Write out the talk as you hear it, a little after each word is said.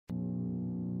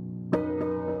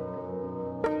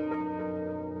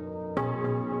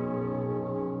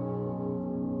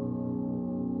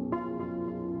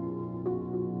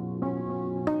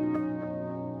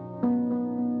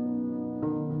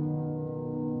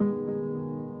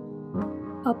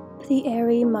Up the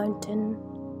airy mountain,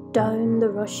 down the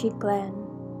rushy glen,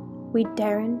 we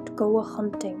daren't go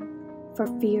a-hunting for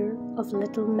fear of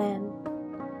little men.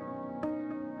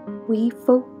 Wee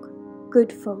folk,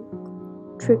 good folk,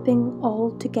 trooping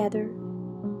all together,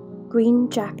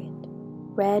 green jacket,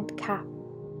 red cap,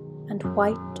 and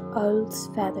white owl's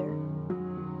feather.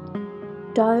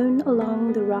 Down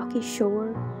along the rocky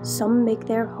shore some make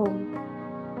their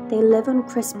home. They live on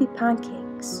crispy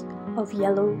pancakes of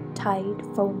yellow tide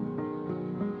foam.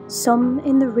 Some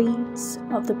in the reeds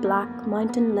of the black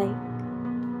mountain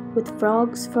lake, with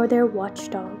frogs for their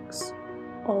watchdogs,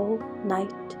 all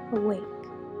night awake.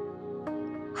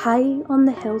 High on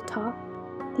the hilltop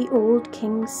the old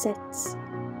king sits.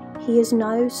 He is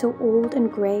now so old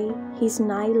and grey he's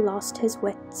nigh lost his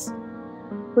wits.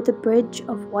 With a bridge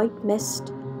of white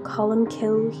mist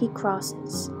Columkill he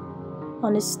crosses,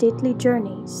 on his stately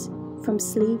journeys from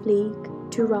Slieve League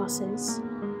to Ross's,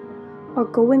 or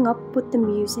going up with the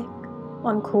music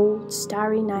on cold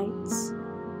starry nights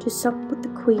to sup with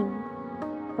the queen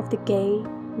of the gay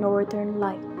northern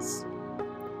lights.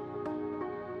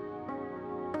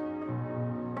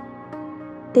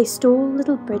 They stole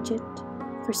little Bridget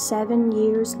for 7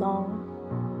 years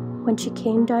long. When she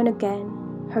came down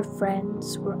again, her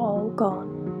friends were all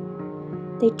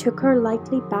gone. They took her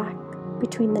lightly back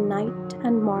between the night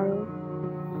and morrow.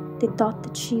 They thought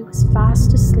that she was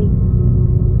fast asleep,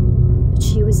 but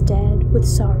she was dead with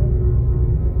sorrow.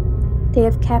 They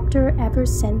have kept her ever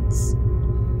since,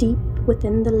 deep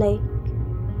within the lake,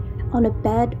 on a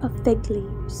bed of fig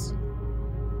leaves,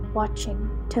 watching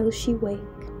till she wake.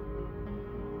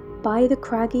 By the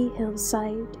craggy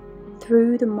hillside,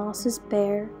 through the mosses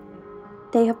bare,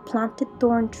 they have planted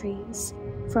thorn trees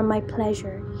for my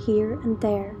pleasure here and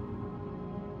there.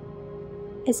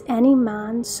 Is any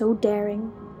man so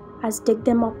daring as dig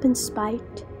them up in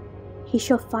spite? He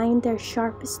shall find their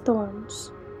sharpest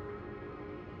thorns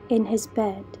in his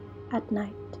bed at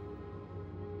night.